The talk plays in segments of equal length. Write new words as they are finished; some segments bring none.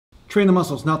Train the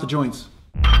muscles, not the joints.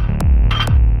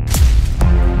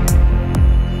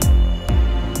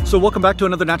 So welcome back to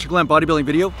another Natural Gallant bodybuilding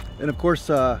video. And of course,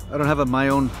 I don't have my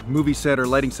own movie set or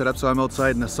lighting set up, so I'm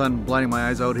outside in the sun blinding my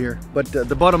eyes out here. But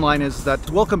the bottom line is that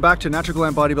welcome back to Natural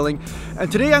Gallant bodybuilding.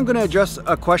 And today I'm going to address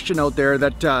a question out there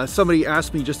that somebody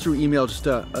asked me just through email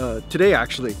today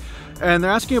actually. And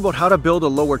they're asking about how to build a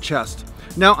lower chest.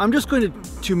 Now I'm just going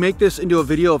to make this into a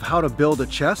video of how to build a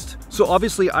chest. So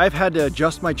obviously I've had to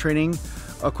adjust my training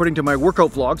according to my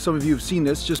workout vlog. Some of you have seen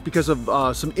this just because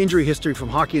of some injury history from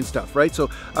hockey and stuff, right? So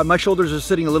my shoulders are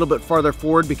sitting a little bit farther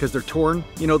forward because they're torn.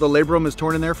 You know, the labrum is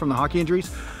torn in there from the hockey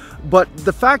injuries. But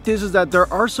the fact is that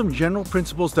there are some general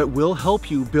principles that will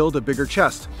help you build a bigger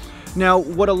chest. Now,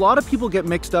 what a lot of people get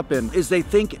mixed up in is they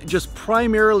think just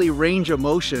primarily range of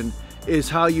motion is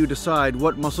how you decide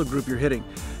what muscle group you're hitting.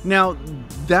 Now,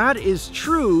 that is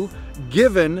true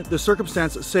given the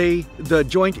circumstance, say the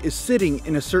joint is sitting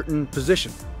in a certain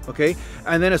position, okay?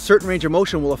 And then a certain range of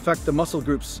motion will affect the muscle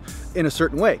groups in a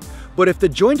certain way. But if the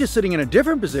joint is sitting in a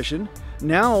different position,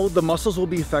 now the muscles will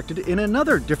be affected in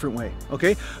another different way,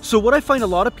 okay? So what I find a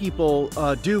lot of people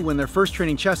do when they're first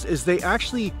training chest is they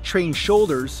actually train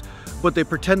shoulders, but they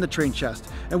pretend to train chest.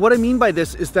 And what I mean by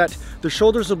this is that the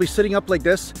shoulders will be sitting up like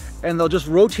this and they'll just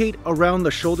rotate around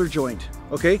the shoulder joint,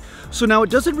 okay? So now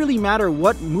it doesn't really matter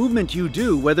what movement you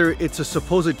do, whether it's a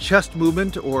supposed chest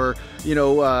movement or,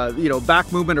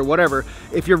 back movement or whatever.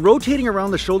 If you're rotating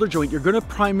around the shoulder joint, you're gonna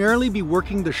primarily be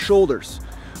working the shoulders.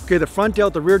 Okay, the front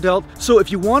delt, the rear delt. So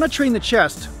if you wanna train the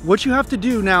chest, what you have to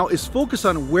do now is focus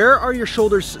on where are your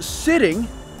shoulders sitting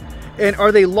and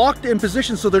are they locked in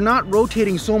position so they're not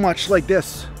rotating so much like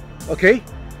this, okay?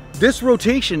 This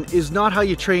rotation is not how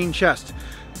you train chest.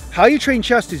 How you train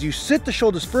chest is you sit the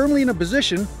shoulders firmly in a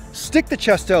position, stick the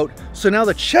chest out, so now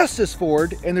the chest is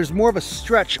forward and there's more of a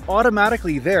stretch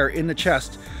automatically there in the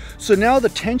chest. So now the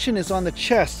tension is on the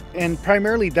chest and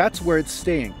primarily that's where it's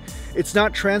staying. It's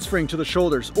not transferring to the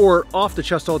shoulders or off the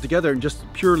chest altogether and just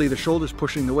purely the shoulders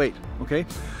pushing the weight, okay?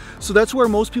 So that's where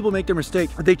most people make their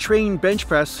mistake. They train bench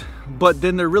press, but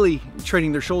then they're really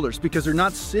training their shoulders because they're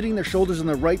not sitting their shoulders in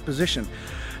the right position.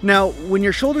 Now, when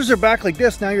your shoulders are back like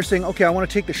this, now you're saying, okay, I want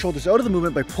to take the shoulders out of the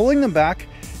movement by pulling them back,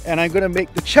 and I'm going to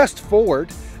make the chest forward,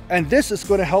 and this is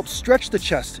going to help stretch the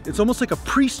chest. It's almost like a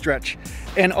pre-stretch,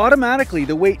 and automatically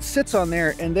the weight sits on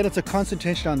there, and then it's a constant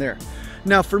tension on there.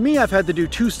 Now, for me, I've had to do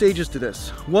two stages to this.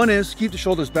 One is keep the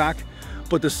shoulders back,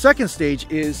 but the second stage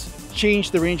is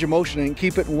change the range of motion and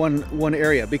keep it in one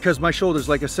area because my shoulders,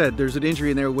 like I said, there's an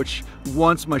injury in there which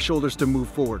wants my shoulders to move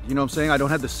forward. You know what I'm saying? I don't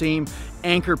have the same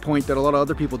anchor point that a lot of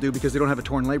other people do because they don't have a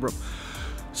torn labrum.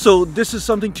 So this is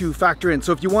something to factor in.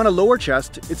 So if you want a lower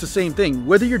chest, it's the same thing.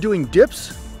 Whether you're doing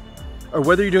dips or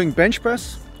whether you're doing bench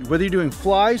press, whether you're doing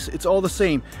flies, it's all the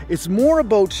same. It's more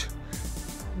about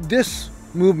this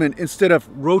movement instead of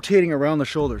rotating around the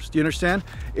shoulders. Do you understand?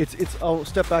 I'll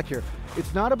step back here.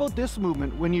 It's not about this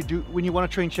movement when you want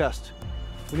to train chest.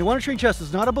 When you want to train chest,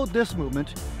 it's not about this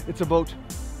movement. It's about,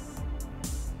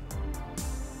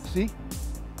 see?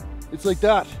 It's like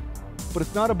that, but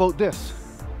it's not about this.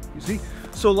 You see?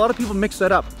 So a lot of people mix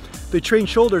that up. They train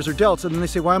shoulders or delts and then they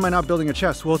say, why am I not building a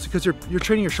chest? Well, it's because you're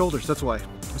training your shoulders, that's why.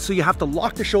 So you have to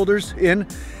lock the shoulders in.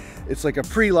 It's like a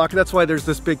pre-lock. That's why there's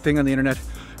this big thing on the internet.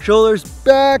 Shoulders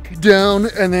back, down,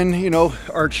 and then,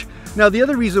 arch. Now, the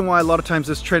other reason why a lot of times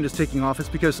this trend is taking off is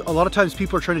because a lot of times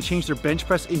people are trying to change their bench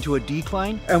press into a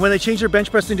decline. And when they change their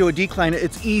bench press into a decline,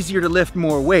 it's easier to lift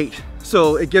more weight.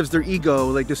 So it gives their ego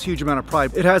like this huge amount of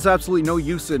pride. It has absolutely no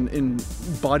use in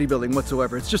bodybuilding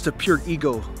whatsoever. It's just a pure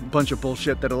ego bunch of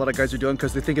bullshit that a lot of guys are doing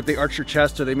because they think if they arch their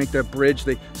chest or they make that bridge,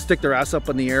 they stick their ass up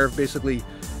in the air, basically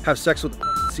have sex with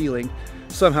the ceiling.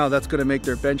 Somehow that's going to make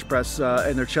their bench press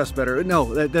and their chest better.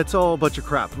 No, that's all a bunch of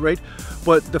crap, right?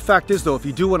 But the fact is though, if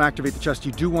you do want to activate the chest,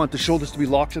 you do want the shoulders to be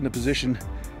locked in the position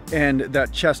and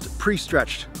that chest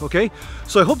pre-stretched, okay?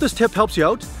 So I hope this tip helps you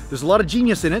out. There's a lot of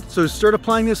genius in it, so start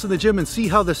applying this in the gym and see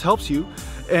how this helps you.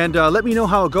 And let me know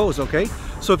how it goes, okay?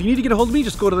 So if you need to get a hold of me,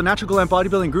 just go to the Natural Gallant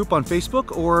Bodybuilding group on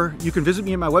Facebook, or you can visit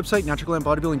me at my website,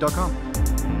 naturalgallantbodybuilding.com.